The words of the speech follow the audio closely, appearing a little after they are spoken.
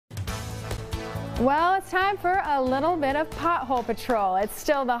Well, it's time for a little bit of pothole patrol. It's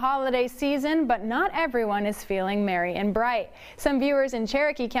still the holiday season, but not everyone is feeling merry and bright. Some viewers in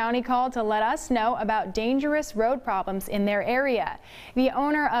Cherokee County called to let us know about dangerous road problems in their area. The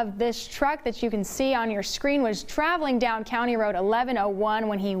owner of this truck that you can see on your screen was traveling down County Road 1101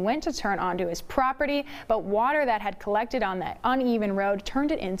 when he went to turn onto his property, but water that had collected on that uneven road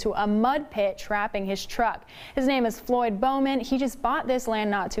turned it into a mud pit, trapping his truck. His name is Floyd Bowman. He just bought this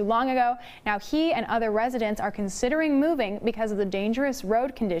land not too long ago. Now he and other residents are considering moving because of the dangerous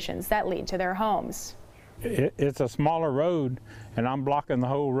road conditions that lead to their homes. It's a smaller road and I'm blocking the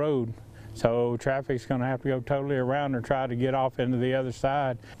whole road, so traffic's going to have to go totally around or try to get off into the other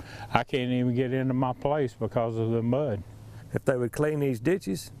side. I can't even get into my place because of the mud. If they would clean these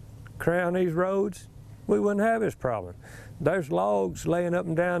ditches, crown these roads, we wouldn't have this problem. There's logs laying up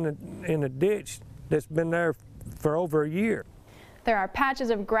and down in a ditch that's been there for over a year. There are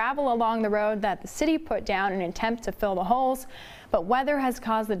patches of gravel along the road that the city put down in an attempt to fill the holes, but weather has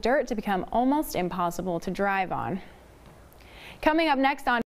caused the dirt to become almost impossible to drive on. Coming up next on